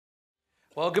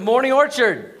Well, good morning,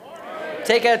 Orchard.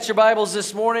 Take out your Bibles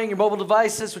this morning, your mobile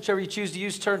devices, whichever you choose to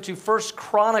use, turn to 1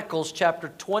 Chronicles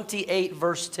chapter 28,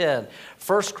 verse 10.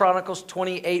 1 Chronicles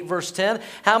 28, verse 10.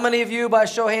 How many of you, by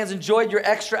show of hands, enjoyed your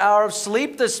extra hour of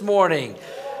sleep this morning?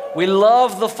 We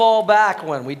love the fall back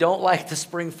one. We don't like the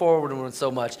spring forward one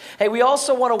so much. Hey, we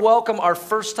also want to welcome our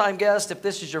first-time guest. If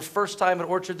this is your first time at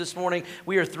Orchard this morning,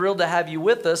 we are thrilled to have you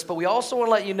with us. But we also want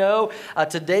to let you know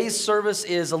today's service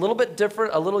is a little bit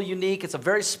different, a little unique. It's a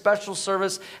very special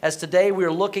service, as today we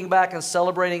are looking back and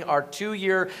celebrating our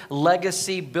 2-year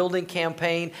legacy building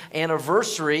campaign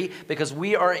anniversary, because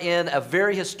we are in a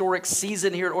very historic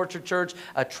season here at Orchard Church,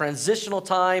 a transitional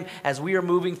time as we are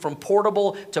moving from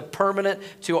portable to permanent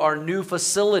to our new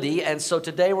facility. And so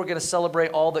today we're going to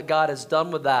celebrate all that God has done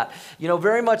with that. You know,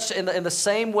 very much in the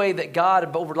same way that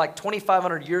God, over like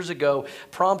 2,500 years ago,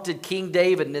 prompted King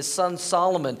David and his son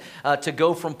Solomon to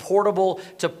go from portable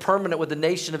to permanent with the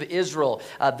nation of Israel.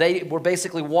 They were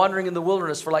basically wandering in the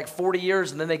wilderness for like 40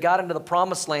 years, and then they got into the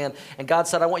promised land, and God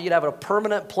said, I want you to have a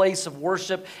permanent place of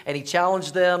worship, and he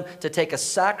challenged them to take a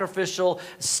sacrificial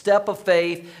step of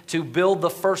faith to build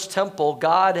the first temple.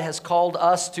 God has called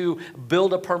us to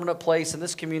build a permanent place in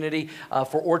this community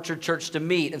for Orchard Church to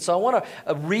meet. And so I want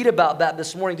to read about that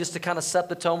this morning just to kind of set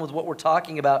the tone with what we're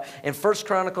talking about. In 1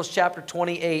 Chronicles chapter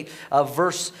 28,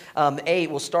 verse 8,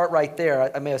 we'll start right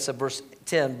there. I may have said verse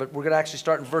 10, but we're going to actually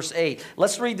start in verse 8.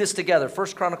 Let's read this together. 1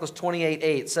 Chronicles 28,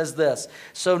 8 says this: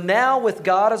 So now with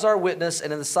God as our witness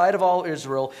and in the sight of all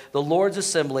Israel, the Lord's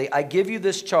assembly, I give you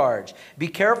this charge. Be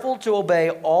careful to obey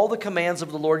all the commands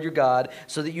of the Lord your God,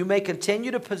 so that you may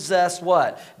continue to possess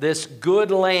what? This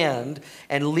good land,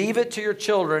 and leave it to your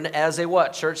children as a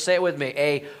what? Church, say it with me.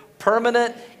 A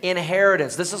permanent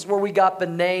inheritance. This is where we got the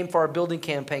name for our building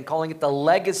campaign, calling it the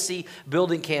Legacy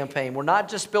Building Campaign. We're not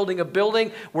just building a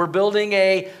building, we're building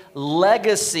a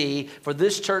legacy for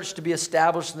this church to be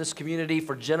established in this community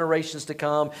for generations to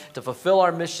come, to fulfill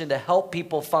our mission to help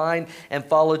people find and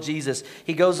follow Jesus.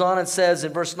 He goes on and says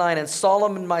in verse 9, And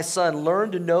Solomon, my son, learn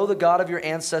to know the God of your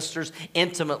ancestors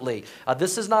intimately.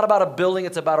 This is not about a building,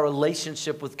 it's about a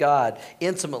relationship with God,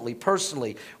 intimately,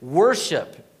 personally.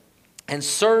 Worship and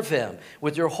serve him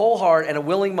with your whole heart and a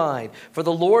willing mind. For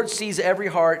the Lord sees every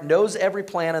heart, knows every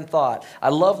plan and thought. I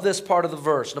love this part of the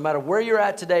verse. No matter where you're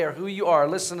at today or who you are,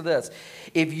 listen to this.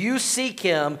 If you seek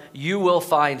him, you will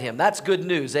find him. That's good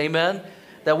news, amen?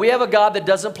 That we have a God that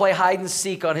doesn't play hide and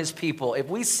seek on his people. If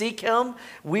we seek him,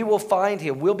 we will find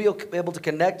him. We'll be able to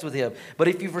connect with him. But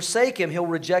if you forsake him, he'll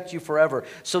reject you forever.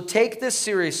 So take this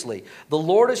seriously. The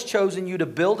Lord has chosen you to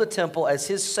build a temple as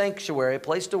his sanctuary, a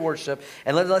place to worship.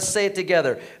 And let's say it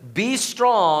together. Be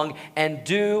strong and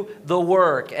do the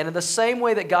work. And in the same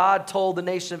way that God told the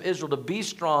nation of Israel to be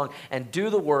strong and do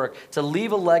the work, to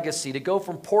leave a legacy, to go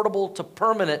from portable to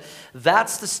permanent,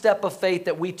 that's the step of faith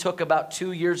that we took about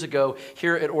 2 years ago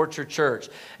here at Orchard Church.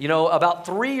 You know, about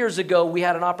 3 years ago, we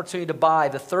had an opportunity to buy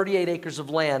the 38 acres of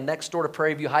land next door to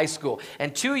Prairie View High School.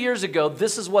 And 2 years ago,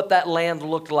 this is what that land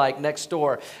looked like next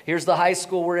door. Here's the high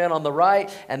school we're in on the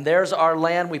right, and there's our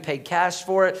land. We paid cash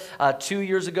for it. 2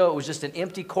 years ago, it was just an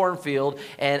empty cornfield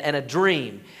and a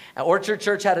dream. And Orchard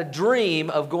Church had a dream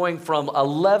of going from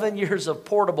 11 years of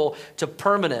portable to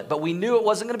permanent, but we knew it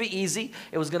wasn't going to be easy.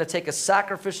 It was going to take a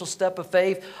sacrificial step of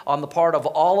faith on the part of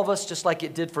all of us, just like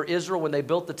it did for Israel when they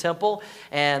built the temple.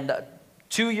 And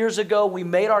 2 years ago, we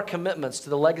made our commitments to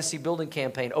the Legacy Building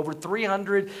Campaign. Over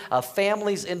 300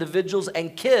 families, individuals,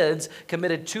 and kids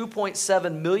committed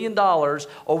 $2.7 million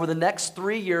over the next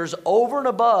 3 years, over and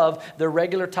above their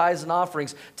regular tithes and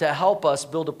offerings, to help us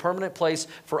build a permanent place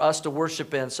for us to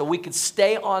worship in, so we could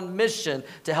stay on mission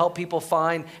to help people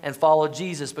find and follow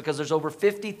Jesus, because there's over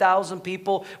 50,000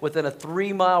 people within a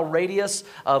 3-mile radius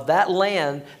of that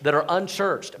land that are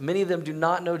unchurched. Many of them do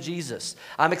not know Jesus.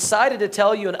 I'm excited to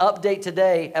tell you an update today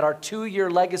at our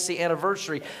 2-year legacy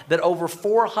anniversary that over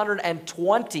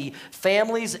 420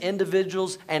 families,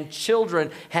 individuals, and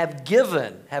children have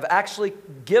actually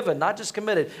given, not just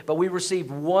committed, but we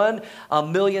received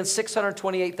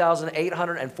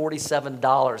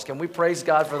 $1,628,847. Can we praise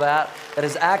God for that? That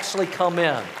has actually come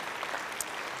in.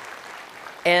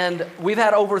 And we've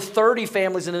had over 30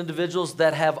 families and individuals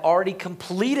that have already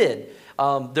completed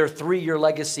their 3-year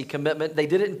legacy commitment. They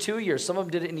did it in 2 years. Some of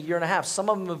them did it in a year and a half. Some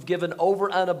of them have given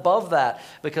over and above that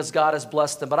because God has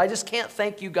blessed them. But I just can't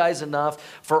thank you guys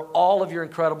enough for all of your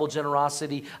incredible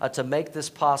generosity to make this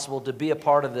possible, to be a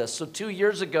part of this. So 2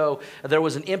 years ago, there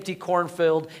was an empty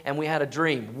cornfield and we had a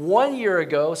dream. 1 year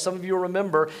ago, some of you will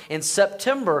remember, in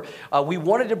September, we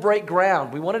wanted to break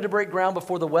ground. We wanted to break ground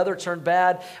before the weather turned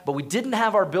bad, but we didn't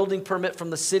have our building permit from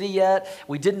the city yet.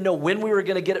 We didn't know when we were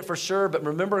going to get it for sure, but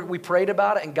remember, we prayed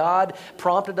about it, and God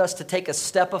prompted us to take a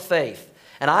step of faith.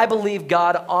 And I believe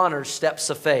God honors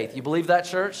steps of faith. You believe that,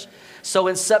 church? So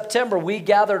in September, we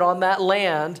gathered on that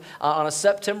land on a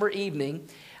September evening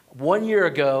 1 year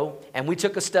ago, and we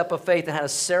took a step of faith and had a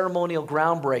ceremonial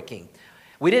groundbreaking.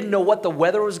 We didn't know what the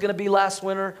weather was going to be last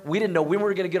winter. We didn't know when we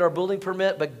were going to get our building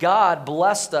permit, but God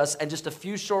blessed us, and just a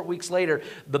few short weeks later,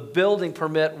 the building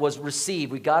permit was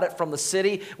received. We got it from the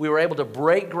city. We were able to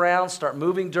break ground, start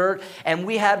moving dirt, and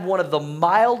we had one of the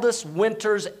mildest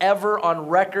winters ever on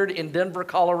record in Denver,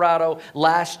 Colorado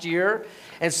last year.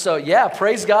 And so, yeah,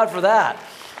 praise God for that.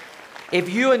 If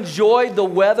you enjoyed the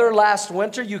weather last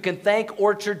winter, you can thank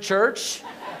Orchard Church.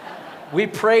 We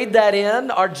prayed that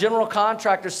in. Our general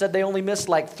contractor said they only missed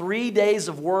like 3 days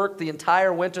of work the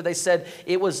entire winter. They said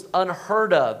it was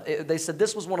unheard of. They said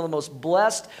this was one of the most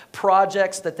blessed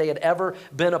projects that they had ever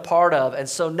been a part of. And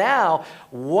so now,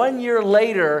 1 year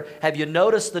later, have you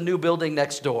noticed the new building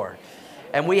next door?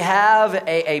 And we have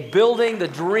a building. The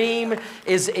dream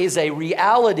is a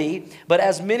reality. But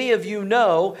as many of you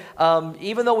know,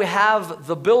 even though we have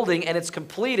the building and it's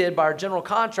completed by our general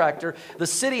contractor, the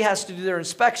city has to do their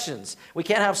inspections. We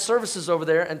can't have services over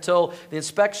there until the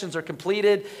inspections are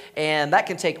completed. And that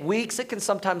can take weeks. It can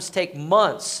sometimes take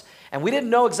months. And we didn't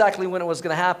know exactly when it was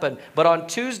going to happen. But on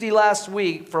Tuesday last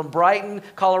week from Brighton,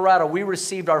 Colorado, we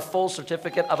received our full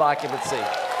certificate of occupancy.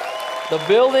 The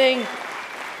building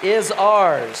is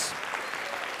ours.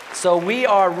 So we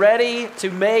are ready to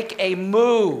make a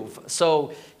move.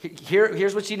 So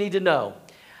here's what you need to know.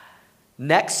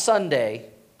 Next Sunday,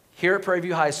 here at Prairie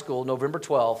View High School, November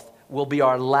 12th, will be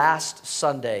our last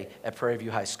Sunday at Prairie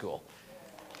View High School.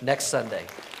 Next Sunday.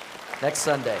 Next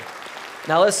Sunday.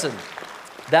 Now listen,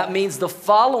 that means the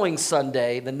following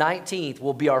Sunday, the 19th,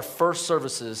 will be our first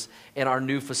services in our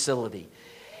new facility.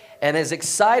 And as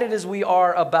excited as we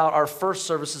are about our first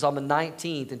services on the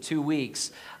 19th in 2 weeks,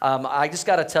 I just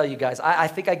got to tell you guys, I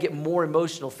think I get more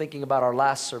emotional thinking about our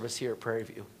last service here at Prairie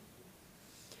View.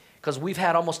 Because we've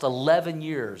had almost 11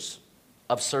 years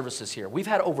of services here. We've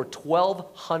had over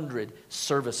 1,200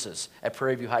 services at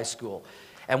Prairie View High School.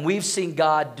 And we've seen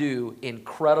God do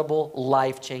incredible,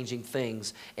 life-changing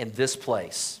things in this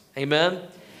place. Amen?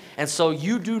 And so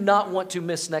you do not want to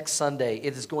miss next Sunday.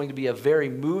 It is going to be a very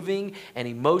moving and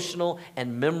emotional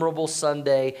and memorable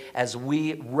Sunday as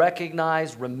we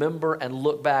recognize, remember, and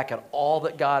look back at all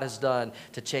that God has done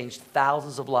to change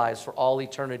thousands of lives for all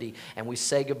eternity. And we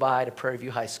say goodbye to Prairie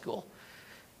View High School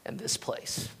and this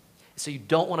place. So you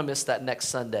don't want to miss that next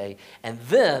Sunday. And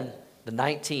then the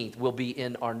 19th will be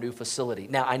in our new facility.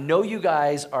 Now, I know you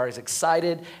guys are as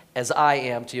excited as I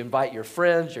am to invite your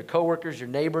friends, your coworkers, your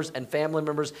neighbors, and family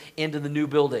members into the new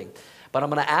building. But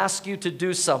I'm going to ask you to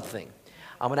do something.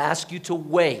 I'm going to ask you to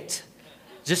wait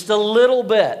just a little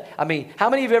bit. I mean,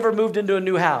 how many of you have ever moved into a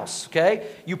new house, okay?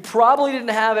 You probably didn't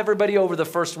have everybody over the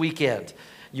first weekend.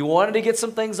 You wanted to get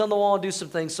some things on the wall and do some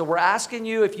things. So we're asking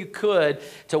you, if you could,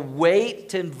 to wait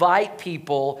to invite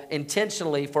people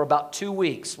intentionally for about 2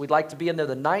 weeks. We'd like to be in there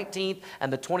the 19th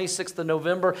and the 26th of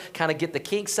November, kind of get the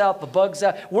kinks out, the bugs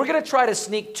out. We're going to try to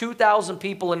sneak 2,000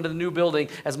 people into the new building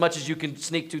as much as you can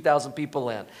sneak 2,000 people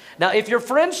in. Now, if your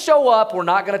friends show up, we're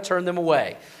not going to turn them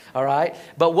away. All right?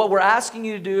 But what we're asking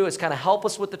you to do is kind of help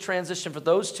us with the transition for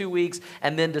those 2 weeks.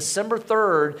 And then December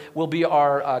 3rd will be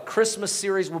our Christmas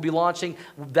series we'll be launching.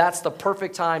 That's the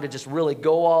perfect time to just really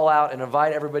go all out and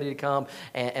invite everybody to come.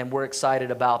 And we're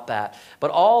excited about that.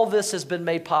 But all this has been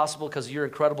made possible because of your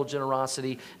incredible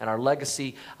generosity and our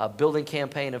legacy building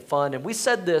campaign and fund. And we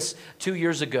said this 2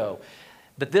 years ago,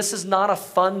 that this is not a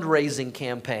fundraising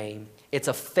campaign. It's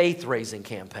a faith-raising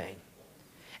campaign.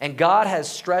 And God has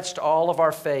stretched all of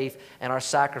our faith and our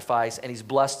sacrifice, and He's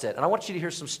blessed it. And I want you to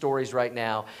hear some stories right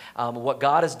now of what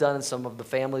God has done in some of the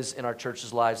families in our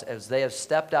church's lives as they have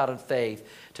stepped out in faith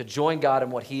to join God in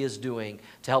what He is doing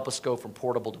to help us go from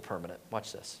portable to permanent.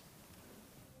 Watch this.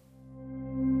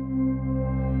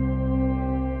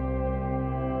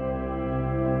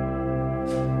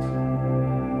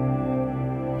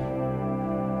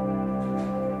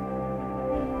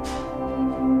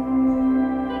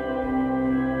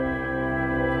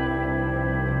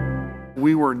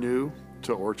 We were new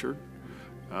to Orchard,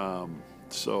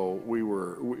 so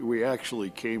we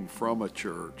actually came from a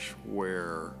church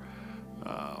where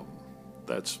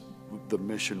that's the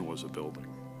mission was a building,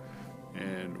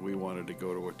 and we wanted to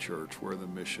go to a church where the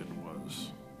mission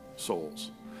was souls.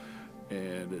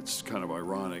 And it's kind of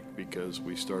ironic because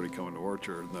we started coming to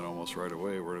Orchard, and then almost right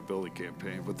away we're in a building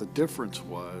campaign. But the difference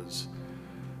was,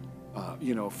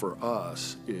 for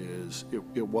us, is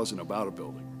it wasn't about a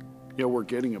building. We're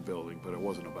getting a building, but it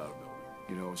wasn't about a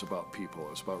building. It was about people. It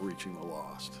was about reaching the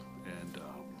lost. And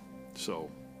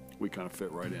So we kind of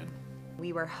fit right in.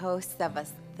 We were hosts of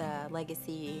the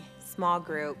Legacy small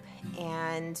group,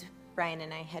 and Brian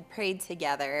and I had prayed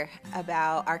together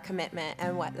about our commitment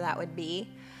and what that would be.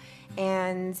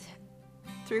 And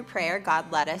through prayer,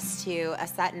 God led us to a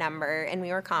set number, and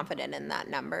we were confident in that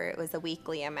number. It was a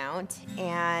weekly amount,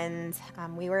 and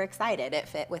we were excited. It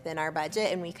fit within our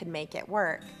budget, and we could make it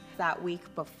work. That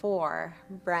week before,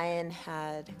 Brian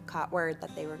had caught word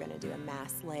that they were going to do a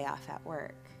mass layoff at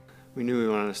work. We knew we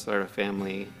wanted to start a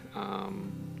family,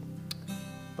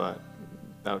 but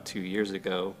about 2 years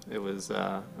ago, it was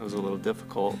a little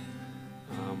difficult.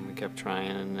 We kept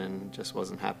trying, and it just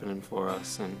wasn't happening for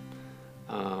us. And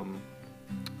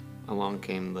along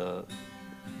came the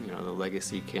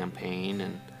Legacy campaign,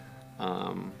 and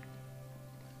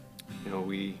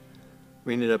we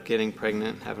ended up getting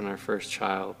pregnant, having our first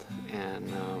child,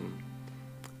 and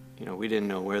we didn't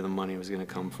know where the money was going to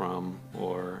come from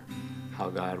or how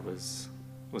God was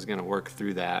going to work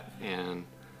through that. And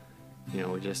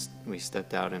we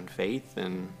stepped out in faith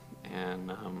and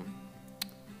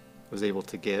was able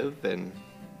to give, and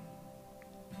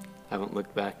haven't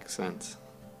looked back since.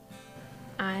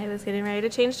 I was getting ready to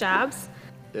change jobs.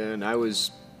 And I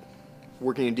was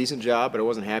working a decent job, but I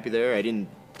wasn't happy there. I didn't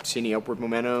see any upward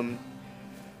momentum.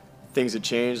 Things had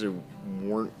changed. They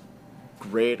weren't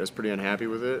great. I was pretty unhappy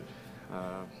with it.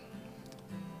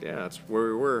 That's where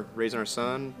we were, raising our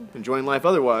son, enjoying life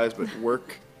otherwise, but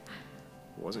work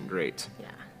wasn't great. Yeah.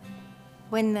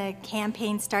 When the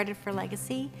campaign started for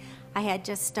Legacy, I had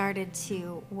just started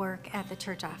to work at the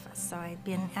church office. So I'd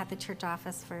been at the church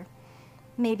office for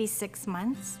maybe 6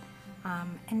 months.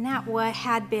 And that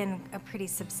had been a pretty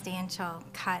substantial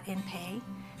cut in pay.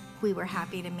 We were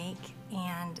happy to make,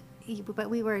 but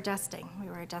we were adjusting. We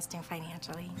were adjusting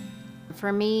financially.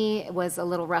 For me, it was a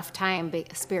little rough time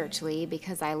spiritually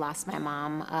because I lost my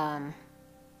mom.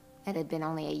 It had been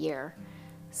only a year.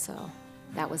 So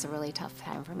that was a really tough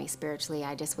time for me spiritually.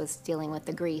 I just was dealing with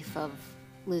the grief of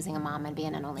losing a mom and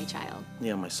being an only child.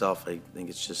 Yeah, myself, I think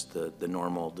it's just the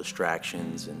normal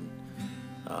distractions and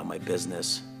my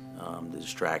business, the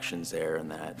distractions there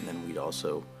and that. And then we'd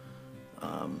also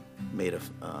made a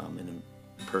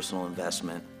personal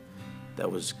investment that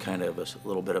was kind of a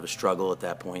little bit of a struggle at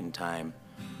that point in time.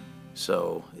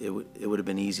 So it would have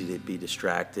been easy to be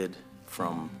distracted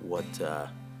from what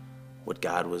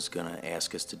God was going to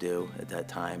ask us to do at that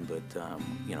time. But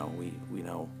we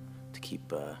know to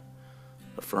keep a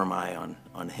firm eye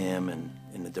on Him and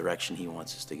in the direction He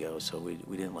wants us to go. So we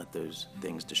didn't let those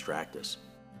things distract us.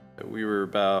 We were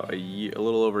about a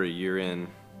little over a year in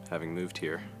having moved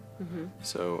here. Mm-hmm.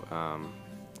 So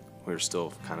we were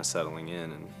still kind of settling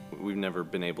in, and we've never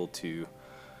been able to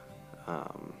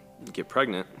get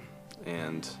pregnant,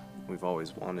 and we've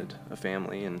always wanted a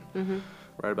family. And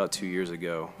right about 2 years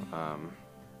ago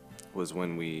was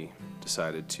when we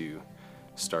decided to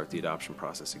start the adoption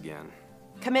process again.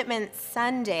 Commitment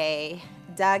Sunday,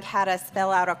 Doug had us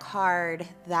fill out a card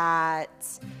that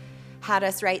had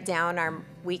us write down our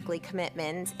weekly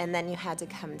commitment, and then you had to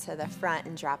come to the front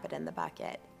and drop it in the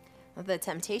bucket. The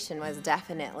temptation was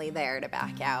definitely there to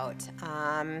back out.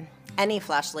 Any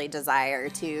fleshly desire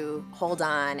to hold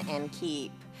on and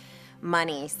keep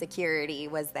money, security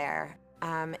was there.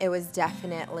 It was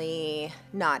definitely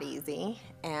not easy,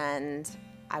 and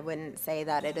I wouldn't say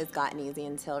that it has gotten easy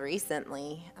until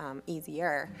recently,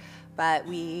 easier, but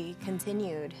we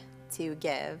continued to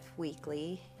give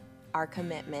weekly our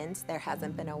commitment. There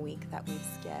hasn't been a week that we've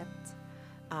skipped.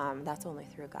 That's only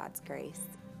through God's grace.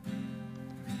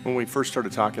 When we first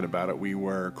started talking about it, we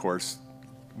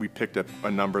picked up a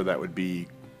number that would be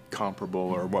comparable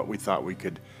or what we thought we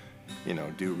could,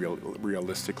 do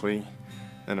realistically.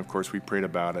 And of course, we prayed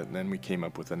about it, and then we came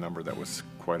up with a number that was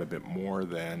quite a bit more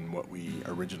than what we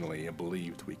originally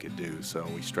believed we could do. So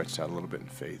we stretched out a little bit in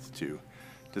faith to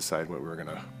decide what we were going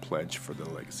to pledge for the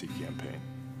Legacy campaign.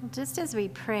 Just as we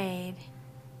prayed,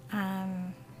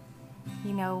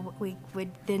 we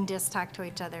would then just talk to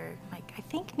each other, like, I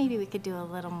think maybe we could do a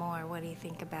little more. What do you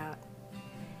think about?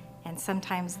 And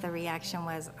sometimes the reaction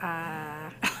was,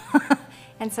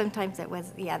 and sometimes it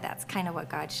was, yeah, that's kind of what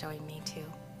God's showing me too.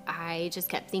 I just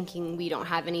kept thinking we don't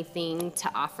have anything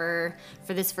to offer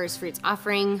for this first fruits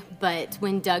offering, but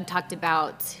when Doug talked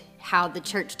about how the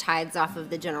church tithes off of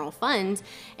the general fund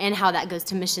and how that goes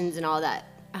to missions and all that,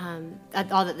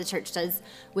 all that the church does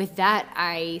with that,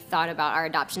 I thought about our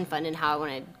adoption fund and how I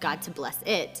wanted God to bless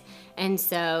it. And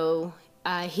so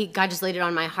God just laid it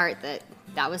on my heart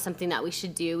that was something that we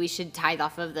should do. We should tithe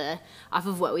off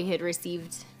of what we had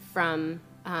received from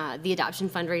the adoption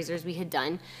fundraisers we had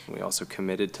done. We also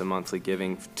committed to monthly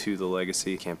giving to the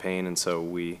Legacy campaign, and so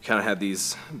we kind of had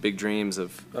these big dreams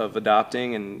of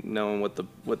adopting and knowing what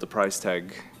the price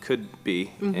tag could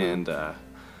be, and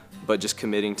but just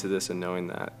committing to this and knowing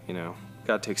that, you know,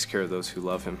 God takes care of those who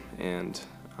love Him, and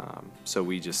so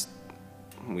we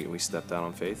stepped out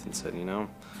on faith and said, you know,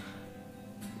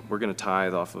 we're going to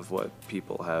tithe off of what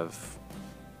people have,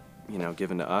 you know,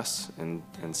 given to us, and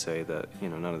say that, you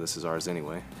know, none of this is ours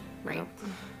anyway. Right. You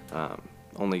know?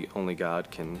 Only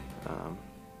God can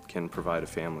provide a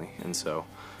family, and so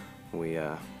we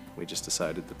just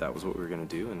decided that was what we were going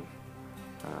to do, and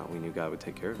we knew God would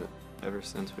take care of it. Ever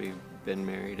since we've been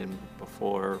married and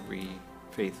before, we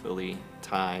faithfully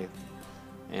tithe,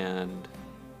 and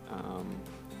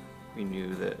we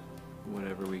knew that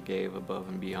whatever we gave above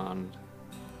and beyond,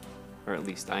 or at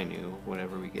least I knew,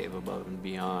 whatever we gave above and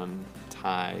beyond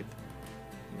tithe,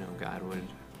 you know,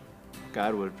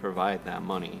 God would provide that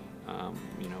money.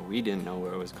 You know, we didn't know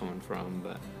where it was coming from,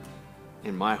 but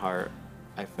in my heart,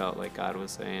 I felt like God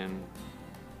was saying,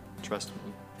 trust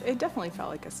me. It definitely felt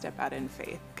like a step out in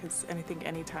faith, because I think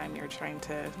anytime you're trying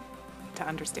to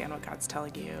understand what God's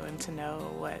telling you and to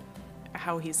know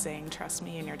how He's saying trust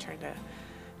me, and you're trying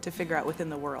to figure out within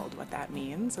the world what that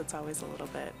means, it's always a little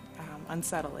bit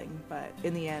unsettling. But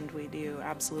in the end, we do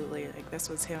absolutely, like, this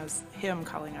was him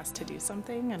calling us to do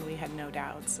something, and we had no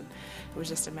doubts, and it was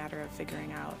just a matter of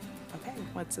figuring out, okay,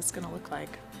 what's this going to look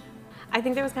like? I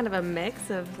think there was kind of a mix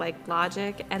of like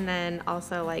logic and then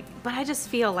also like, but I just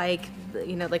feel like,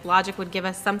 you know, like logic would give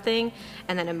us something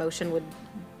and then emotion would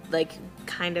like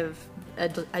kind of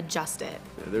adjust it.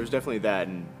 There was definitely that,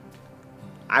 and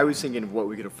I was thinking of what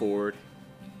we could afford,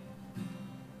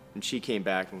 and she came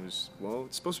back and was, well,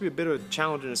 it's supposed to be a bit of a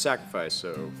challenge and a sacrifice,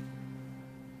 so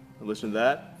I listened to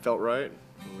that, felt right,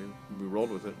 and we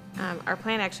rolled with it. Our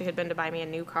plan actually had been to buy me a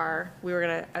new car. I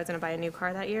was gonna buy a new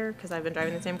car that year because I've been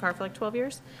driving the same car for like 12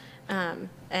 years. And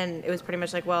it was pretty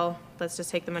much like, well, let's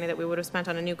just take the money that we would have spent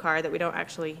on a new car that we don't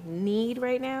actually need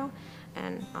right now,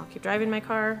 and I'll keep driving my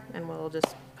car, and we'll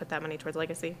just put that money towards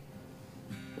Legacy.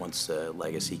 Once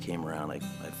Legacy came around, I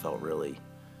felt really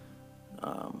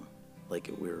like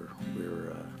we were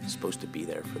supposed to be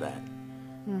there for that.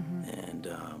 And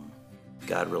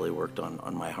God really worked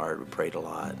on my heart. We prayed a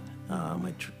lot.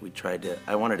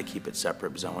 I wanted to keep it separate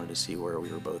because I wanted to see where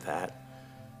we were both at.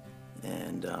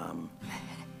 And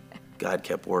God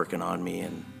kept working on me,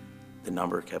 and the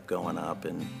number kept going up.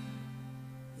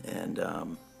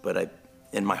 But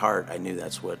in my heart, I knew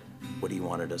that's what He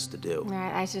wanted us to do.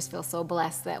 Right. I just feel so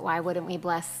blessed that why wouldn't we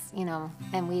bless, you know,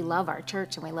 and we love our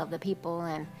church and we love the people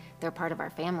and they're part of our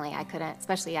family. I couldn't,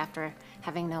 especially after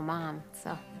having no mom,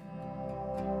 so.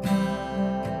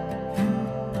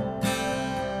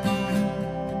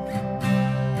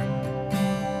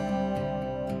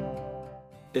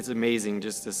 It's amazing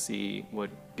just to see what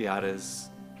God has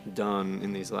done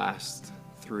in these last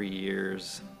 3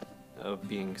 years of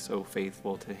being so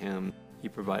faithful to Him. He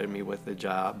provided me with a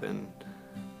job and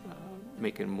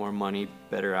making more money,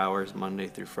 better hours Monday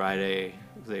through Friday.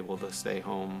 I was able to stay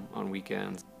home on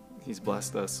weekends. He's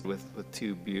blessed us with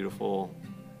two beautiful,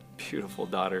 beautiful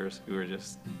daughters who are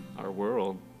just our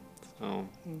world. So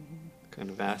couldn't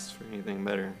have asked for anything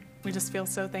better. We just feel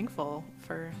so thankful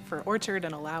for Orchard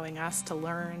and allowing us to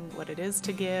learn what it is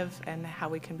to give and how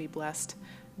we can be blessed,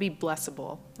 be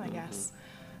blessable, I guess,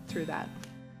 through that.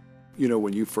 You know,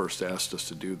 when you first asked us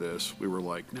to do this, we were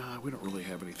like, nah, we don't really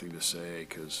have anything to say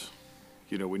because,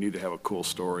 you know, we need to have a cool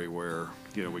story where,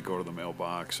 you know, we go to the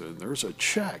mailbox and there's a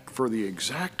check for the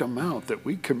exact amount that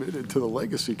we committed to the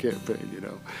Legacy campaign, you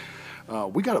know.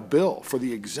 We got a bill for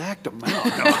the exact amount.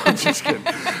 No, I'm just kidding.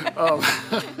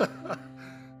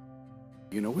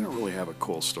 You know, we don't really have a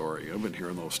cool story. I've been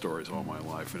hearing those stories all my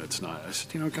life, and it's not. I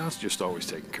said, you know, God's just always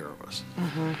taking care of us.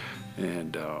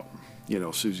 And, you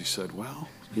know, Susie said, well,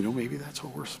 you know, maybe that's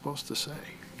what we're supposed to say.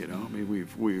 You know, I mean,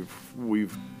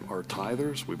 we've are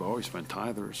tithers. We've always been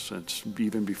tithers since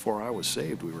even before I was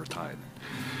saved. We were tithing.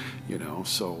 You know,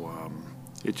 so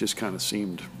it just kind of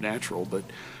seemed natural. But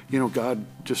you know, God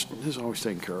just is always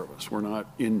taking care of us. We're not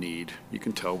in need. You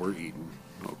can tell we're eating.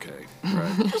 Okay,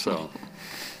 right? So.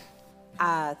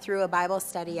 Through a Bible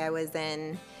study I was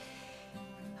in,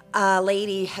 a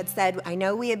lady had said, I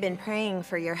know we have been praying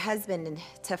for your husband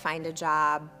to find a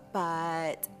job,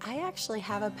 but I actually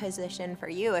have a position for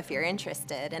you if you're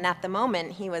interested. And at the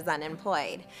moment, he was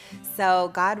unemployed.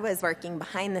 So God was working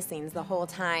behind the scenes the whole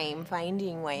time,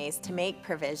 finding ways to make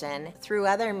provision. Through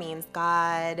other means,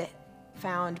 God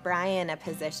found Brian a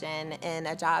position in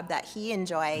a job that he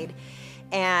enjoyed.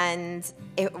 and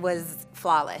it was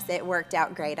flawless. It worked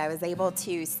out great. I was able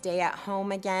to stay at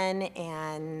home again,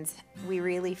 and we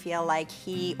really feel like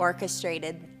he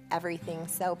orchestrated everything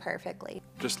so perfectly.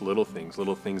 Just little things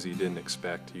you didn't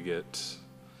expect. You get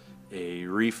a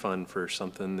refund for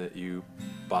something that you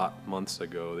bought months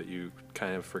ago that you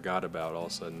kind of forgot about. All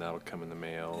of a sudden that'll come in the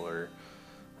mail, or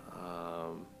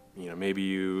maybe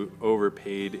you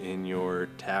overpaid in your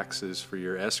taxes for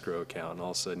your escrow account, and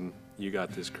all of a sudden you got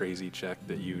this crazy check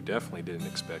that you definitely didn't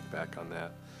expect back on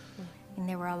that. And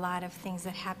there were a lot of things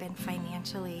that happened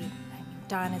financially.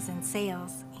 Don is in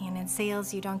sales, and in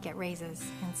sales you don't get raises.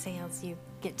 In sales you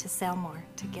get to sell more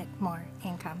to get more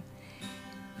income.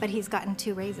 But he's gotten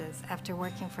 2 raises after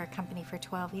working for a company for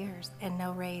 12 years and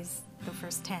no raise the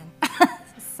first 10.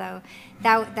 So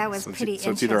that was pretty interesting.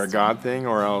 So it's either a God thing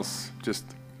or else just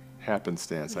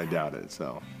happenstance. Yeah. I doubt it.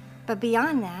 So. But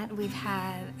beyond that, we've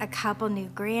had a couple new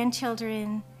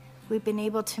grandchildren. We've been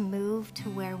able to move to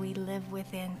where we live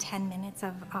within 10 minutes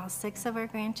of all 6 of our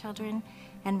grandchildren.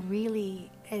 And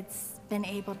really, it's been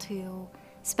able to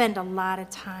spend a lot of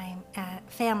time,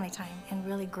 family time, and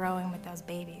really growing with those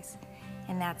babies.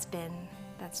 And that's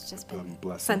just been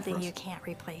something you can't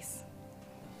replace.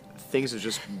 Things have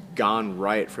just gone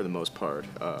right for the most part.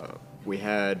 We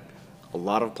had a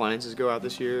lot of appliances go out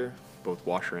this year, both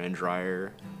washer and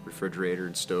dryer, refrigerator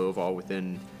and stove, all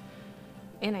within...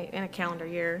 In a calendar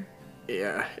year.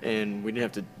 Yeah, and we didn't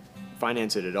have to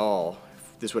finance it at all.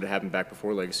 If this would have happened back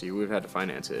before Legacy, we would have had to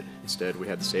finance it. Instead, we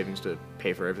had the savings to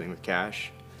pay for everything with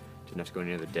cash. Didn't have to go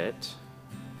into any other debt.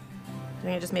 I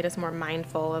think it just made us more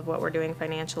mindful of what we're doing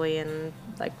financially and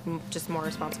just more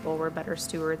responsible. We're better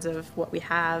stewards of what we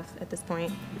have at this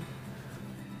point.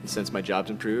 And since my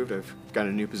job's improved, I've got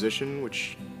a new position,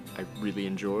 which I really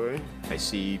enjoy. I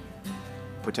see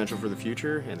potential for the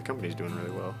future, and the company's doing really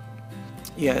well.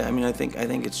 Yeah, I mean, I think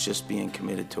it's just being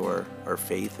committed to our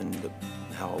faith and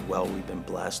how well we've been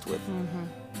blessed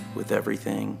with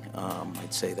everything.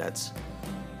 I'd say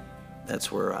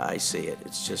that's where I see it.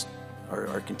 It's just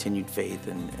our continued faith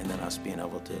and then us being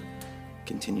able to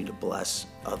continue to bless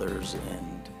others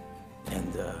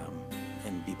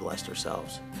and be blessed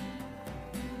ourselves.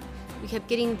 We kept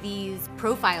getting these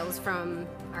profiles from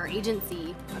our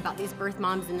agency about these birth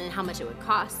moms and then how much it would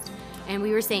cost. And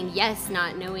we were saying yes,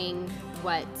 not knowing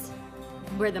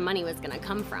where the money was gonna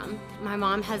come from. My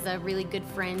mom has a really good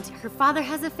friend. Her father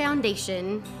has a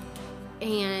foundation,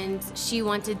 and she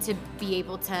wanted to be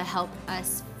able to help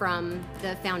us from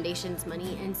the foundation's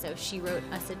money, and so she wrote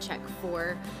us a check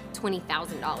for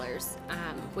 $20,000,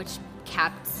 which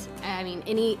capped,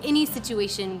 any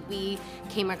situation we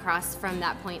came across from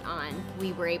that point on,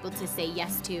 we were able to say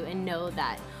yes to and know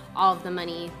that all of the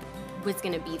money was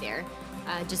gonna be there,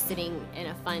 just sitting in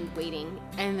a fund waiting.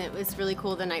 And it was really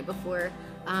cool the night before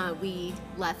we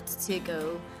left to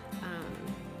go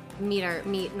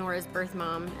meet Nora's birth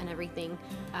mom and everything,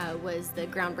 was the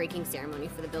groundbreaking ceremony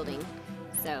for the building.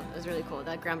 So it was really cool.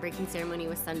 The groundbreaking ceremony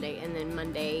was Sunday, and then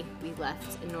Monday we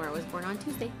left, and Nora was born on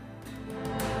Tuesday.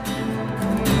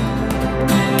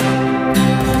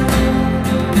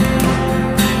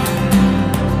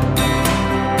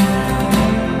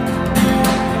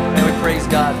 And we praise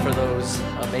God for those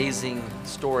amazing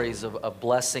stories of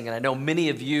blessing. And I know many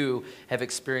of you have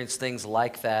experienced things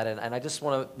like that. And I just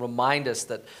want to remind us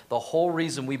that the whole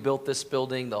reason we built this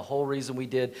building, the whole reason we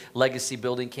did Legacy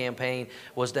Building Campaign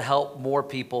was to help more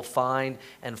people find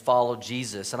and follow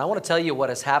Jesus. And I want to tell you what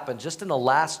has happened just in the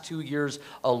last 2 years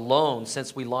alone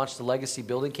since we launched the Legacy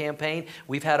Building Campaign.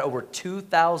 We've had over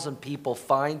 2,000 people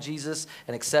find Jesus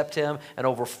and accept him, and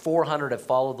over 400 have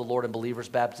followed the Lord in believers'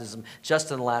 baptism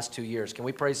just in the last 2 years. Can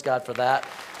we praise God for that?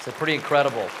 It's pretty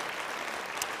incredible.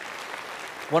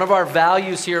 One of our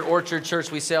values here at Orchard Church,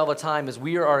 we say all the time, is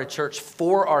we are a church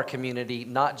for our community,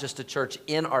 not just a church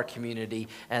in our community.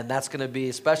 And that's going to be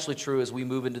especially true as we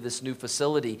move into this new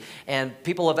facility. And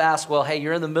people have asked, well, hey,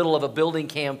 you're in the middle of a building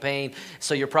campaign,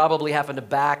 so you're probably having to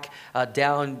back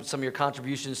down some of your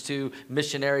contributions to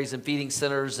missionaries and feeding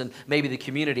centers and maybe the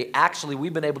community. Actually,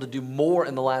 we've been able to do more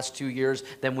in the last 2 years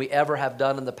than we ever have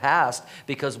done in the past,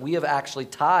 because we have actually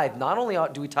tithed. Not only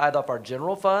do we tithe off our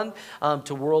general fund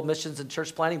to world missions and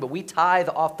church planting, but we tithe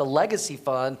off the Legacy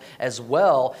Fund as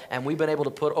well, and we've been able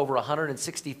to put over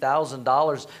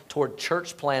 $160,000 toward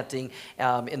church planting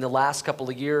in the last couple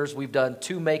of years. We've done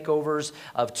 2 makeovers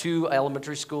of 2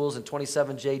 elementary schools in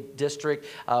 27J District.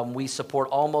 We support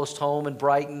Almost Home in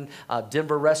Brighton,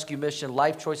 Denver Rescue Mission,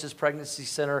 Life Choices Pregnancy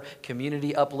Center,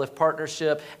 Community Uplift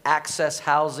Partnership, Access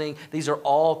Housing. These are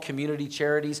all community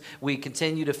charities. We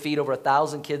continue to feed over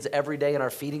 1,000 kids every day in our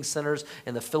feeding centers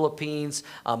in the Philippines,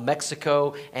 Mexico,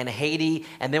 Mexico and Haiti.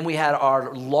 And then we had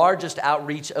our largest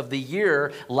outreach of the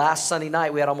year last Sunday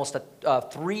night. We had almost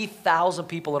 3,000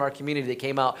 people in our community that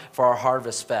came out for our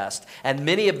Harvest Fest. And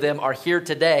many of them are here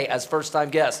today as first-time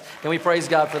guests. Can we praise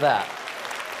God for that?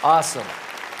 Awesome.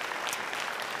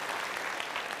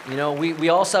 You know, we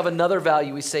also have another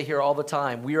value we say here all the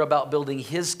time. We are about building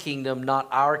His kingdom, not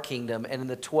our kingdom. And in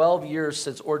the 12 years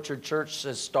since Orchard Church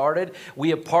has started,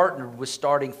 we have partnered with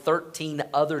starting 13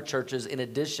 other churches in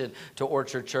addition to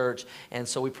Orchard Church. And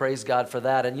so we praise God for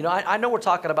that. And, you know, I know we're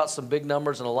talking about some big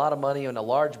numbers and a lot of money and a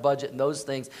large budget and those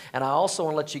things. And I also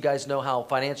want to let you guys know how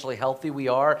financially healthy we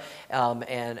are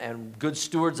and good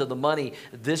stewards of the money.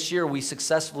 This year, we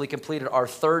successfully completed our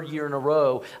 3rd year in a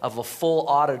row of a full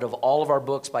audit of all of our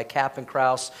books by Kapp and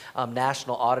Krause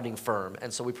national auditing firm.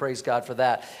 And so we praise God for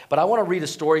that. But I want to read a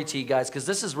story to you guys because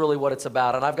this is really what it's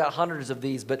about. And I've got hundreds of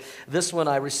these, but this one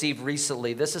I received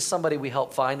recently. This is somebody we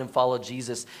helped find and follow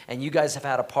Jesus. And you guys have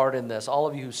had a part in this. All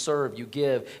of you who serve, you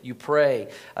give, you pray.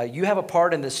 You have a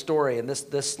part in this story. And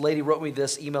this lady wrote me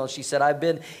this email. And she said, I've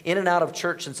been in and out of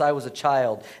church since I was a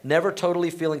child, never totally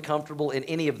feeling comfortable in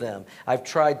any of them. I've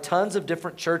tried tons of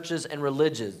different churches and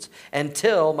religions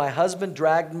until my husband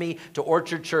dragged me to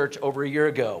Orchard Church over a year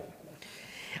ago.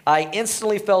 I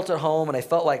instantly felt at home, and I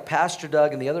felt like Pastor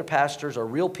Doug and the other pastors are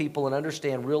real people and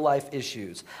understand real life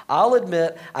issues. I'll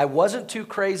admit I wasn't too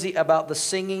crazy about the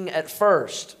singing at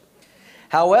first.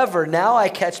 However, now I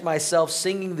catch myself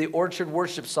singing the Orchard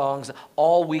worship songs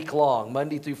all week long,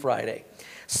 Monday through Friday.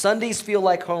 Sundays feel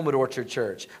like home at Orchard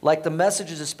Church, like the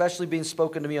message is especially being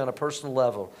spoken to me on a personal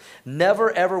level. Never,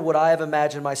 ever would I have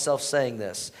imagined myself saying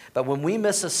this, but when we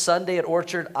miss a Sunday at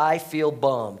Orchard, I feel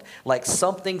bummed, like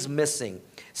something's missing.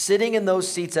 Sitting in those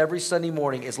seats every Sunday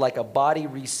morning is like a body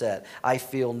reset. I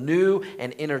feel new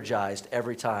and energized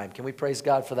every time. Can we praise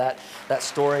God for that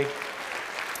story?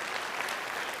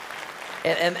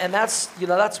 And that's, you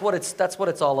know, that's what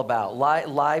it's all about.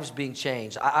 Lives being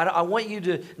changed. I want you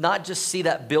to not just see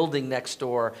that building next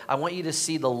door. I want you to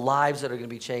see the lives that are going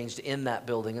to be changed in that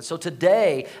building. And so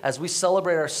today, as we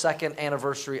celebrate our 2nd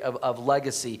anniversary of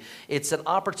Legacy, it's an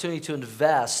opportunity to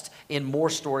invest in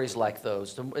more stories like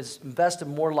those, to invest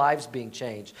in more lives being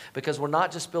changed, because we're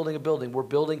not just building a building, we're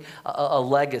building a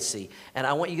legacy. And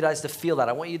I want you guys to feel that.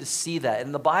 I want you to see that.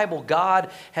 In the Bible,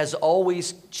 God has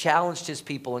always challenged His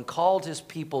people and called His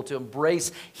people to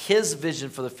embrace His vision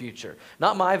for the future.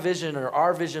 Not my vision or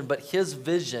our vision, but His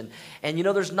vision. And you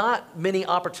know, there's not many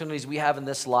opportunities we have in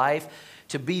this life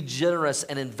to be generous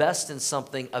and invest in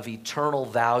something of eternal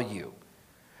value.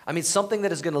 I mean, something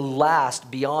that is going to last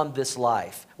beyond this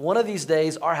life. One of these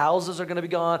days, our houses are going to be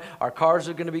gone, our cars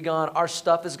are going to be gone, our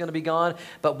stuff is going to be gone.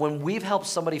 But when we've helped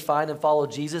somebody find and follow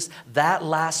Jesus, that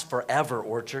lasts forever,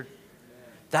 Orchard.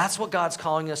 That's what God's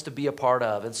calling us to be a part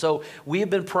of. And so we have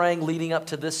been praying leading up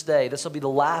to this day. This will be the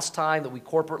last time that we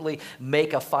corporately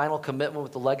make a final commitment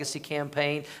with the Legacy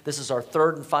campaign. This is our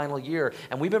 3rd and final year.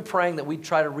 And we've been praying that we'd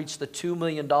try to reach the $2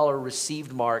 million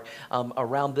received mark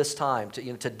around this time,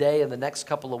 today and the next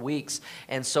couple of weeks.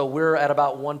 And so we're at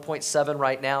about 1.7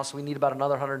 right now. So we need about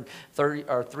another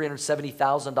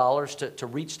 $370,000 to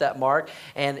reach that mark.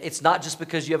 And it's not just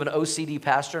because you have an OCD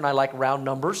pastor and I like round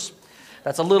numbers.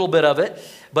 That's a little bit of it.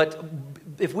 But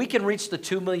if we can reach the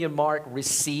 2 million mark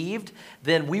received,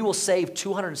 then we will save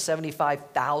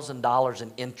 $275,000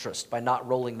 in interest by not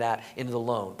rolling that into the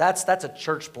loan. That's a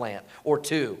church plant or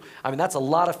two. I mean, that's a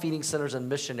lot of feeding centers and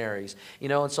missionaries. You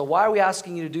know, and so why are we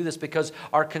asking you to do this? Because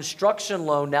our construction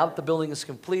loan, now that the building is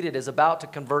completed, is about to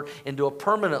convert into a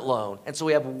permanent loan. And so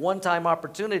we have a one-time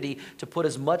opportunity to put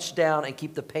as much down and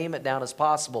keep the payment down as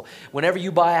possible. Whenever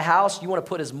you buy a house, you want to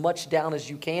put as much down as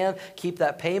you can, keep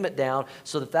that payment down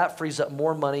so that frees up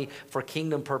more money for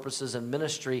kingdom purposes and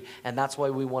ministry, and that's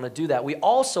why we want to do that. We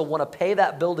also want to pay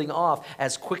that building off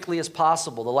as quickly as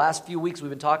possible. The last few weeks we've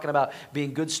been talking about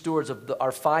being good stewards of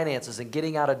our finances and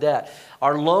getting out of debt.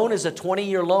 Our loan is a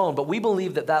 20-year loan, but we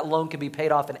believe that loan can be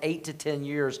paid off in 8 to 10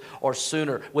 years or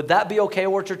sooner. Would that be okay,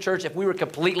 Orchard Church, if we were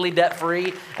completely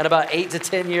debt-free in about 8 to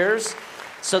 10 years?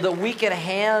 So that we can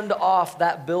hand off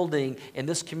that building in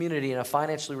this community in a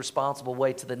financially responsible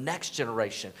way to the next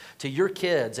generation, to your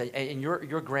kids and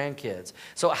your grandkids.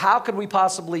 So how could we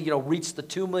possibly, reach the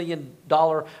 $2 million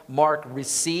mark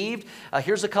received?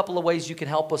 Here's a couple of ways you can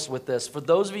help us with this. For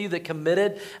those of you that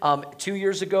committed 2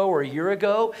 years ago or a year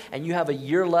ago, and you have a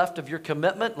year left of your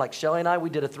commitment, like Shelly and I,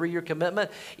 we did a 3-year commitment.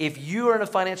 If you are in a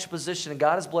financial position and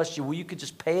God has blessed you, where you could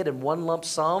just pay it in one lump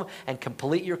sum and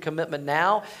complete your commitment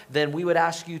now, then we would ask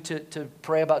ask you to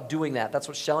pray about doing that. That's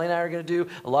what Shelly and I are going to do.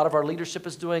 A lot of our leadership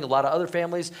is doing. A lot of other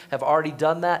families have already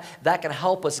done that. That can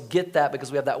help us get that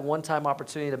because we have that one-time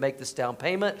opportunity to make this down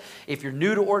payment. If you're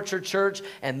new to Orchard Church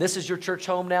and this is your church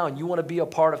home now and you want to be a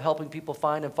part of helping people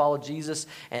find and follow Jesus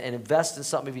and invest in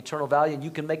something of eternal value, and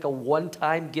you can make a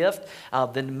one-time gift,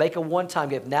 then make a one-time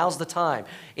gift. Now's the time.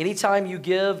 Anytime you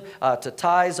give to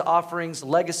tithes, offerings,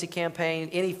 legacy campaign,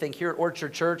 anything here at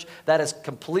Orchard Church, that is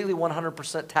completely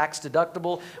 100% tax deductible.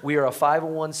 We are a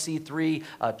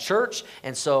 501c3 church,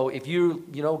 and so if you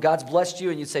know, God's blessed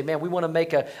you and you say, man, we want to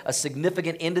make a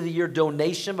significant end-of-the-year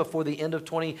donation before the end of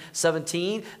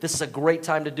 2017, this is a great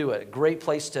time to do it, a great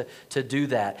place to do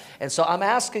that. And so I'm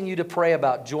asking you to pray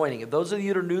about joining. If those of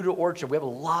you that are new to Orchard, we have a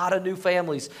lot of new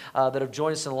families that have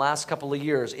joined us in the last couple of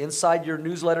years. Inside your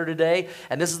newsletter today,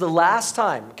 and this is the last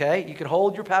time, okay? You can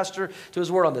hold your pastor to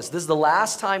his word on this. This is the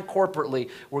last time corporately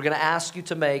we're going to ask you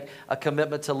to make a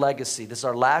commitment to legacy. This is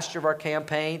our last year of our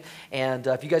campaign, and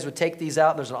if you guys would take these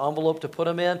out, there's an envelope to put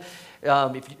them in.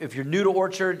 If you're new to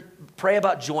Orchard, pray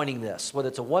about joining this, whether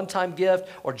it's a one-time gift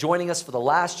or joining us for the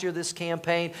last year of this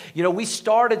campaign. You know, we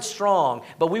started strong,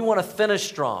 but we want to finish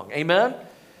strong. Amen?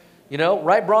 You know,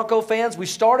 right, Bronco fans? We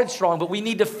started strong, but we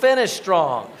need to finish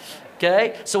strong.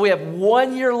 Okay, so we have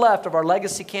 1 year left of our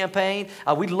legacy campaign.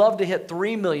 We'd love to hit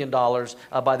 $3 million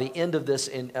by the end of this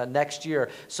in next year.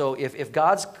 So if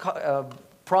God's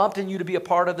prompting you to be a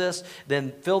part of this,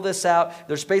 then fill this out.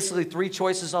 There's basically 3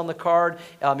 choices on the card.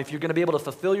 If you're going to be able to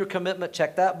fulfill your commitment,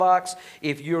 check that box.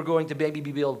 If you're going to maybe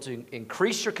be able to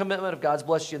increase your commitment, if God's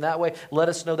blessed you in that way, let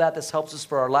us know that. This helps us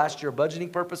for our last year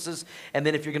budgeting purposes. And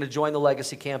then if you're going to join the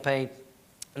legacy campaign,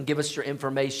 and give us your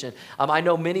information. I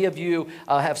know many of you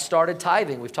have started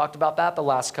tithing. We've talked about that the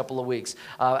last couple of weeks.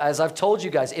 As I've told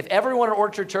you guys, if everyone at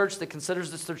Orchard Church that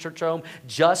considers this their church home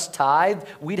just tithe,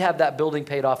 we'd have that building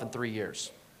paid off in 3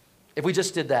 years. If we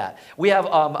just did that. We have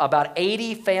about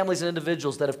 80 families and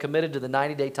individuals that have committed to the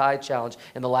 90-day tithe challenge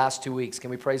in the last 2 weeks. Can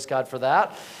we praise God for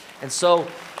that? And so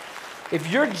if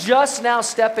you're just now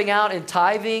stepping out and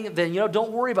tithing, then,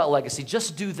 don't worry about legacy.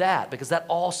 Just do that because that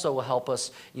also will help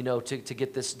us, to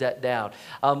get this debt down.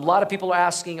 A lot of people are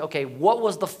asking, okay, what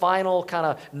was the final kind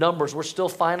of numbers? We're still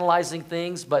finalizing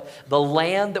things, but the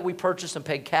land that we purchased and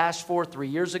paid cash for 3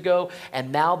 years ago,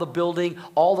 and now the building,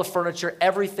 all the furniture,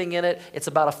 everything in it, it's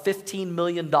about a $15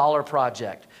 million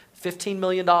project. $15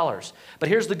 million. But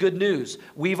here's the good news.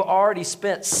 We've already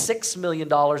spent $6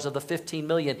 million of the $15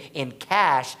 million in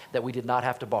cash that we did not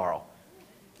have to borrow.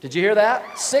 Did you hear that?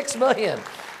 $6 million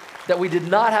that we did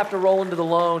not have to roll into the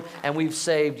loan, and we've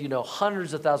saved,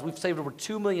 hundreds of thousands. We've saved over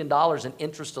 $2 million in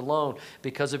interest alone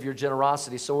because of your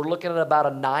generosity. So we're looking at about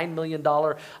a $9 million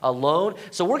loan.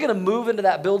 So we're going to move into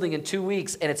that building in 2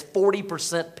 weeks, and it's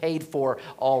 40% paid for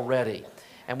already.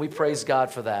 And we praise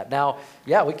God for that. Now,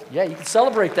 you can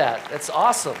celebrate that. That's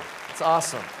awesome. It's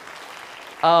awesome.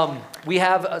 We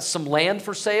have some land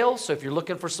for sale, so if you're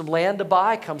looking for some land to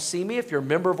buy, come see me. If you're a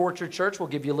member of Orchard Church, we'll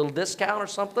give you a little discount or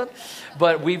something.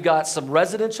 But we've got some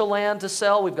residential land to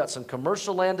sell. We've got some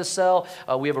commercial land to sell.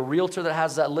 We have a realtor that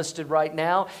has that listed right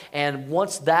now. And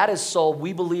once that is sold,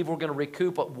 we believe we're going to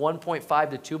recoup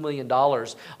 $1.5 to $2 million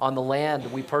on the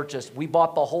land we purchased. We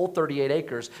bought the whole 38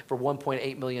 acres for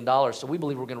 $1.8 million, so we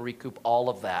believe we're going to recoup all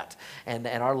of that. And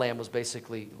our land was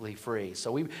basically free.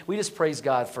 So we just praise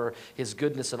God for His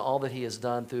goodness and all that He has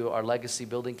done through our legacy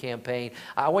building campaign.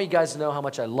 I want you guys to know how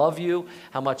much I love you,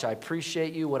 how much I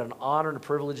appreciate you, what an honor and a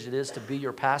privilege it is to be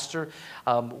your pastor.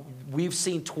 We've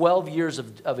seen 12 years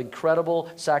of incredible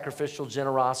sacrificial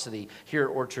generosity here at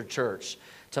Orchard Church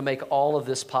to make all of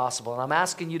this possible. And I'm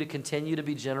asking you to continue to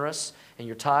be generous in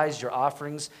your tithes, your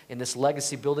offerings, in this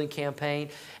legacy building campaign.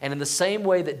 And in the same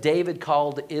way that David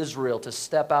called Israel to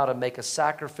step out and make a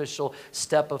sacrificial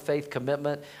step of faith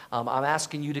commitment, I'm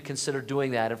asking you to consider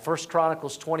doing that. In 1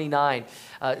 Chronicles 29,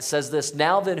 it says this,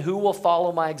 "Now then, who will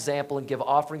follow my example and give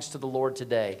offerings to the Lord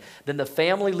today? Then the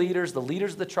family leaders, the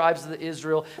leaders of the tribes of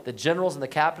Israel, the generals and the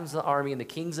captains of the army, and the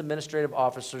king's administrative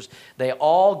officers, they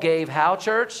all gave," how,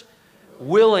 church?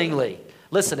 Willingly.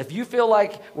 Listen, if you feel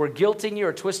like we're guilting you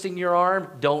or twisting your arm,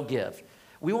 don't give.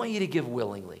 We want you to give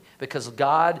willingly because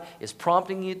God is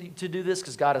prompting you to do this,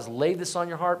 because God has laid this on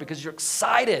your heart, because you're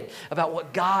excited about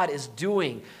what God is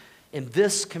doing in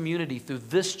this community, through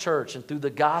this church and through the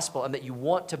gospel, and that you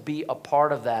want to be a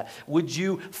part of that. Would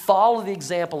you follow the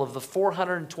example of the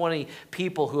 420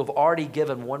 people who have already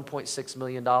given $1.6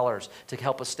 million to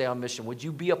help us stay on mission? Would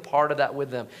you be a part of that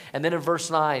with them? And then in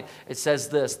verse 9, it says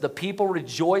this, "The people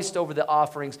rejoiced over the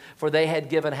offerings, for they had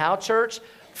given," how, church?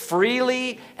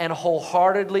 "Freely and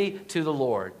wholeheartedly to the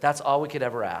Lord." That's all we could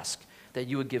ever ask. that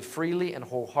you would give freely and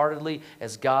wholeheartedly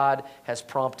as God has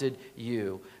prompted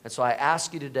you. And so I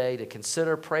ask you today to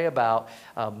consider, pray about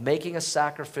making a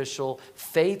sacrificial,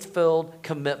 faith-filled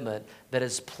commitment that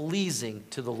is pleasing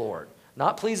to the Lord.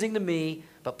 Not pleasing to me,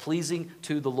 but pleasing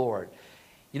to the Lord.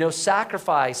 You know,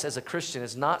 sacrifice as a Christian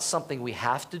is not something we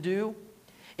have to do.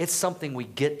 It's something we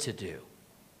get to do.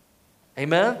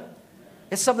 Amen?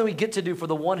 It's something we get to do for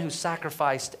the one who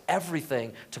sacrificed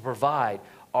everything to provide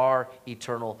our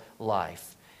eternal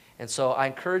life. And so I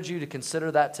encourage you to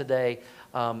consider that today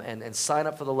and sign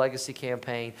up for the Legacy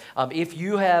Campaign. If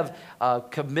you have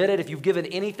committed, if you've given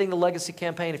anything to Legacy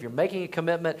Campaign, if you're making a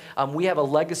commitment, we have a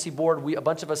Legacy board. A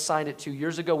bunch of us signed it 2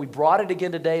 years ago. We brought it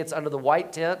again today. It's under the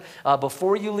white tent.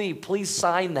 Before you leave, please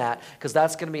sign that, because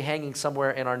that's going to be hanging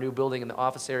somewhere in our new building in the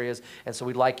office areas. And so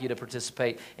we'd like you to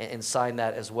participate and sign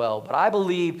that as well. But I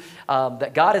believe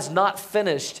that God is not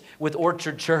finished with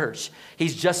Orchard Church.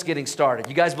 He's just getting started.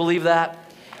 You guys believe that?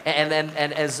 And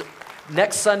as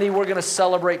next Sunday, we're going to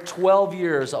celebrate 12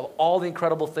 years of all the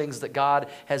incredible things that God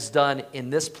has done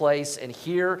in this place and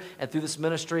here and through this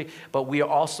ministry. But we are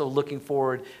also looking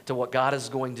forward to what God is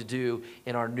going to do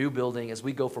in our new building as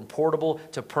we go from portable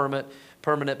to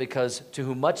permanent, because to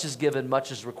whom much is given,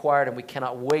 much is required, and we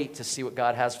cannot wait to see what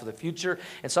God has for the future.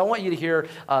 And so I want you to hear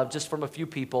just from a few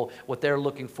people what they're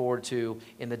looking forward to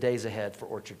in the days ahead for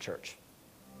Orchard Church.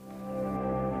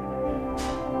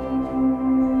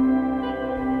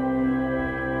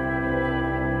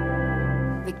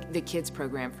 The kids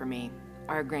program for me.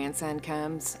 Our grandson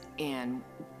comes, and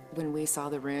when we saw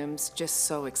the rooms, just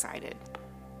so excited.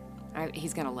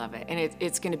 He's going to love it, and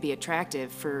it's going to be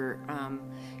attractive for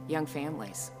young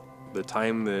families. The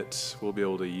time that we'll be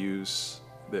able to use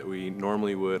that we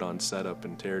normally would on setup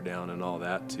and tear down and all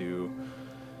that to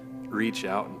reach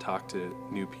out and talk to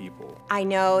new people. I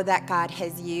know that God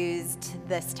has used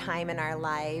this time in our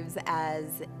lives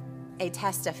as a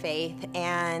test of faith,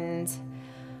 and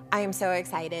I am so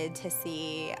excited to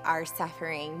see our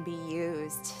suffering be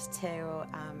used to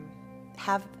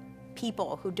have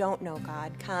people who don't know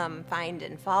God come, find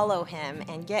and follow Him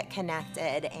and get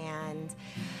connected. And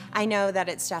I know that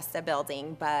it's just a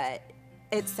building, but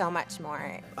it's so much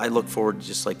more. I look forward to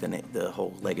just like the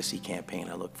whole Legacy campaign.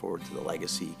 I look forward to the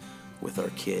legacy with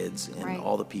our kids and Right.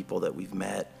 all the people that we've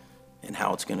met and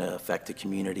how it's going to affect the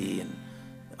community and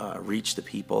reach the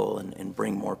people and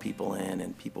bring more people in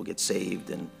and people get saved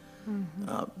and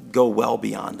go well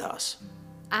beyond us.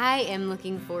 I am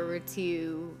looking forward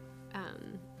to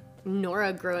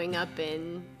Nora growing up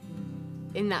in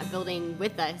that building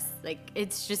with us. Like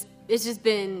it's just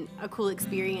been a cool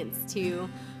experience to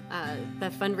the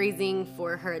fundraising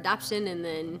for her adoption, and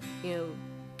then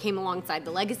came alongside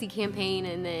the Legacy Campaign,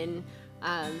 and then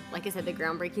like I said, the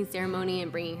groundbreaking ceremony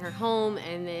and bringing her home,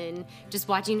 and then just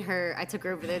watching her. I took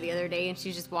her over there the other day, and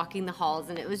she's just walking the halls,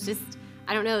 and it was just,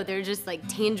 I don't know, they're just like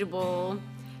tangible,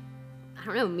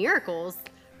 miracles.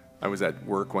 I was at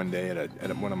work one day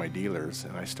at one of my dealers,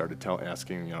 and I started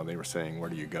asking, they were saying, where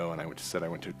do you go? And I said I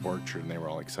went to Orchard, and they were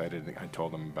all excited. And I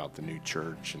told them about the new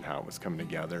church and how it was coming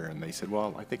together, and they said,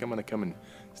 well, I think I'm going to come and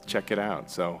check it out.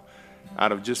 So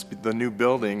out of just the new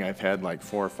building, I've had like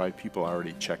 4 or 5 people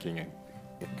already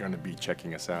going to be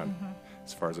checking us out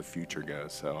as far as the future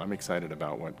goes. So I'm excited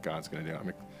about what God's going to do.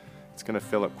 It's going to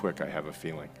fill up quick, I have a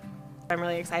feeling. I'm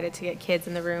really excited to get kids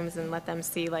in the rooms and let them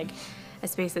see like a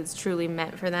space that's truly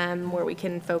meant for them, where we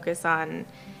can focus on,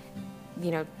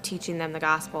 teaching them the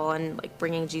gospel and like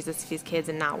bringing Jesus to these kids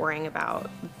and not worrying about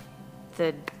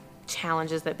the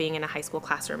challenges that being in a high school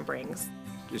classroom brings.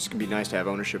 It's going to be nice to have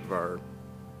ownership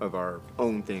of our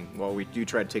own thing. While we do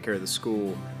try to take care of the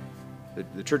school,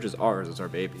 the church is ours, it's our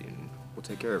baby, and we'll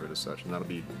take care of it as such, and that'll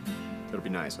be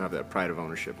nice and have that pride of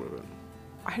ownership with it.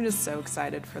 I'm just so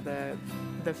excited for the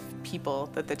people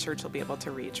that the church will be able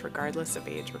to reach, regardless of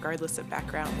age, regardless of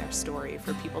background, their story,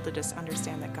 for people to just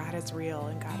understand that God is real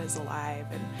and God is alive,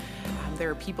 and there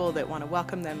are people that want to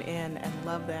welcome them in and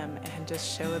love them and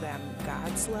just show them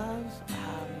God's love.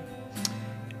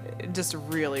 Just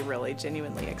really, really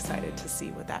genuinely excited to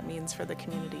see what that means for the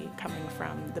community, coming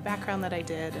from the background that I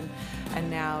did and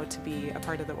now to be a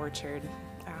part of the Orchard.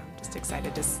 Just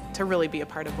excited to really be a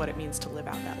part of what it means to live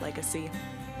out that legacy.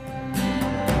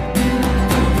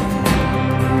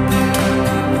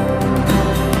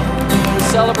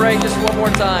 Celebrate just one more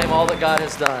time all that God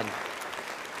has done.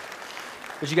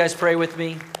 Would you guys pray with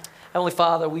me? Heavenly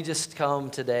Father, we just come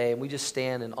today and we just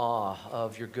stand in awe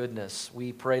of your goodness.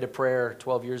 We prayed a prayer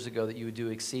 12 years ago that you would do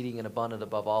exceeding and abundant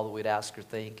above all that we'd ask or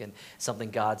think, and something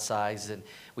God-sized, and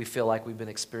we feel like we've been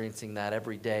experiencing that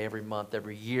every day, every month,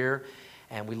 every year.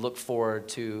 And we look forward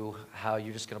to how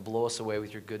you're just going to blow us away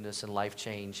with your goodness and life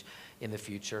change in the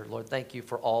future. Lord, thank you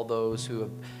for all those who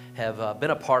have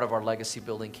been a part of our legacy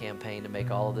building campaign to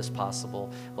make all of this possible.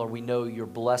 Lord, we know you're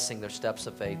blessing their steps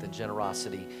of faith and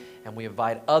generosity, and we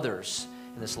invite others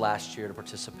in this last year to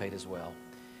participate as well.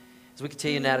 As we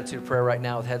continue in attitude of prayer right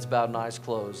now with heads bowed and eyes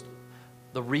closed,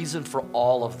 the reason for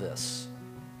all of this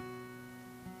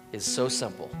is so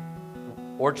simple.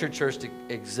 Orchard Church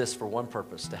exists for one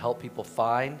purpose, to help people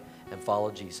find and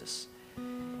follow Jesus.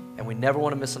 And we never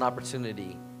want to miss an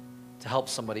opportunity to help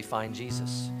somebody find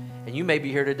Jesus. And you may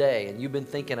be here today and you've been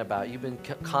thinking about, you've been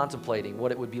contemplating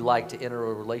what it would be like to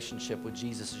enter a relationship with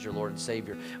Jesus as your Lord and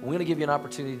Savior. And we're going to give you an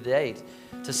opportunity today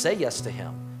to say yes to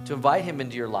Him, to invite Him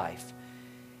into your life.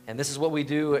 And this is what we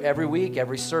do every week,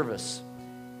 every service.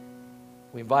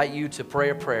 We invite you to pray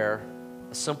a prayer,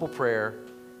 a simple prayer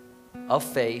of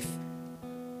faith,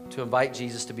 to invite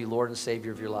Jesus to be Lord and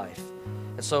Savior of your life.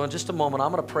 And so in just a moment,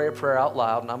 I'm going to pray a prayer out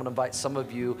loud, and I'm going to invite some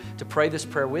of you to pray this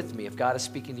prayer with me if God is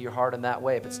speaking to your heart in that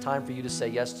way, if it's time for you to say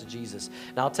yes to Jesus.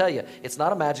 Now, I'll tell you, it's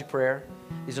not a magic prayer.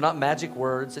 These are not magic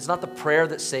words. It's not the prayer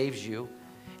that saves you.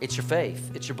 It's your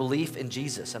faith. It's your belief in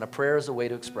Jesus, and a prayer is a way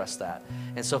to express that.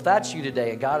 And so if that's you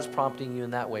today and God is prompting you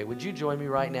in that way, would you join me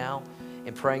right now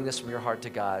in praying this from your heart to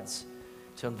God's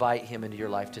to invite Him into your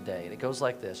life today? And it goes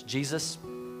like this. Jesus,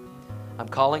 I'm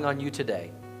calling on you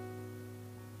today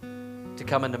to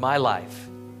come into my life.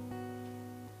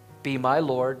 Be my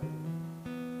Lord.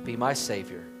 Be my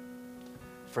Savior.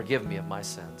 Forgive me of my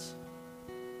sins.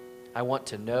 I want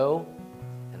to know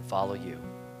and follow you.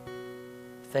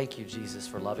 Thank you, Jesus,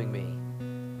 for loving me.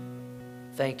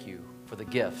 Thank you for the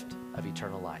gift of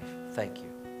eternal life. Thank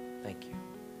you. Thank you.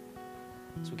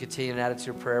 As we continue in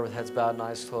attitude of prayer with heads bowed and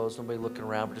eyes closed, nobody looking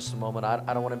around for just a moment.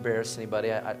 I don't want to embarrass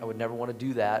anybody. I would never want to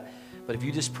do that. But if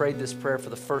you just prayed this prayer for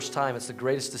the first time, it's the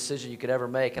greatest decision you could ever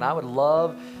make. And I would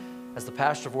love, as the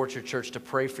pastor of Orchard Church, to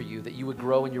pray for you that you would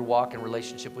grow in your walk and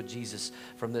relationship with Jesus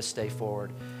from this day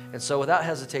forward. And so without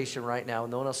hesitation right now,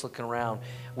 and no one else looking around,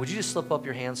 would you just slip up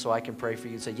your hand so I can pray for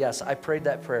you and say, yes, I prayed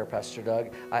that prayer, Pastor Doug.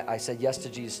 I said yes to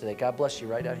Jesus today. God bless you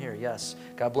right down here. Yes.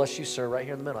 God bless you, sir, right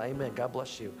here in the middle. Amen. God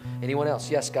bless you. Anyone else?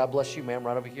 Yes, God bless you, ma'am,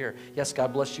 right over here. Yes,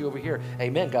 God bless you over here.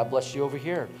 Amen. God bless you over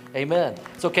here. Amen.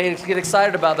 It's okay to get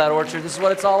excited about that, Orchard. This is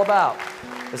what it's all about.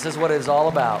 This is what it is all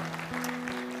about.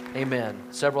 Amen.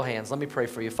 Several hands. Let me pray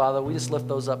for you. Father, we just lift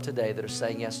those up today that are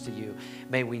saying yes to you.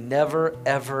 May we never,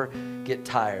 ever get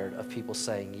tired of people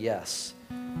saying yes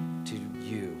to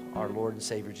you, our Lord and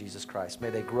Savior, Jesus Christ. May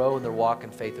they grow in their walk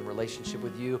in faith and relationship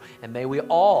with you, and may we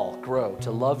all grow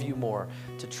to love you more,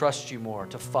 to trust you more,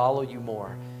 to follow you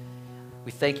more.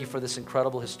 We thank you for this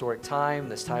incredible historic time,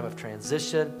 this time of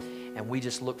transition, and we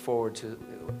just look forward to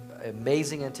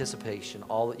amazing anticipation,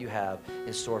 all that you have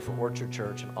in store for Orchard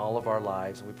Church and all of our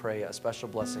lives. And we pray a special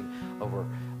blessing over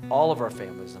all of our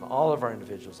families and all of our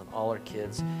individuals and all our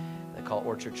kids that call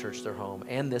Orchard Church their home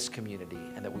and this community,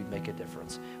 and that we make a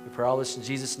difference. We pray all this in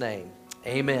Jesus' name.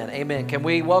 Amen. Amen. Can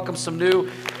we welcome some new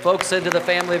folks into the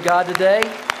family of God today?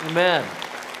 Amen.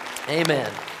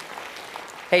 Amen.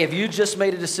 Hey, if you just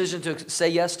made a decision to say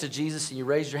yes to Jesus and you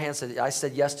raised your hand and said, I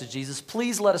said yes to Jesus,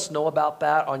 please let us know about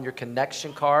that on your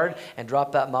connection card and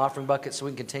drop that in the offering bucket so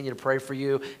we can continue to pray for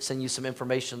you, send you some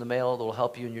information in the mail that will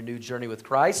help you in your new journey with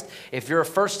Christ. If you're a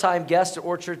first-time guest at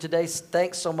Orchard today,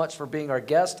 thanks so much for being our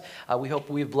guest. We hope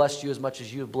we've blessed you as much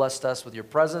as you have blessed us with your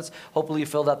presence. Hopefully you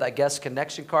filled out that guest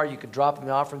connection card. You can drop it in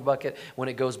the offering bucket when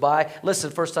it goes by.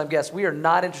 Listen, first-time guests, we are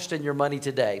not interested in your money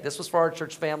today. This was for our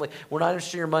church family. We're not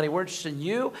interested in your money. We're interested in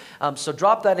you. So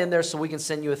drop that in there so we can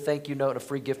send you a thank you note and a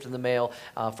free gift in the mail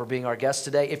for being our guest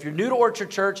today. If you're new to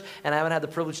Orchard Church and I haven't had the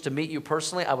privilege to meet you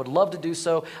personally, I would love to do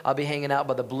so. I'll be hanging out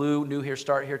by the blue New Here,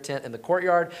 Start Here tent in the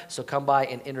courtyard. So come by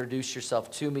and introduce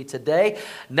yourself to me today.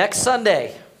 Next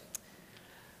Sunday,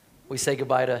 we say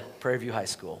goodbye to Prairie View High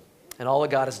School and all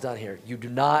that God has done here. You do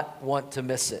not want to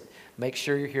miss it. Make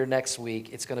sure you're here next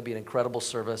week. It's going to be an incredible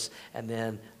service. And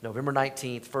then November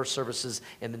 19th, first services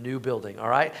in the new building. All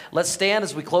right? Let's stand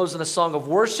as we close in a song of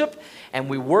worship. And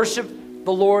we worship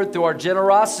the Lord through our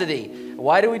generosity.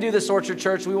 Why do we do this, Orchard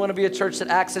Church? We want to be a church that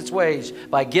acts its wage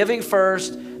by giving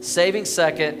first, saving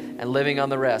second, and living on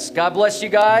the rest. God bless you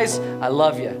guys. I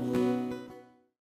love you.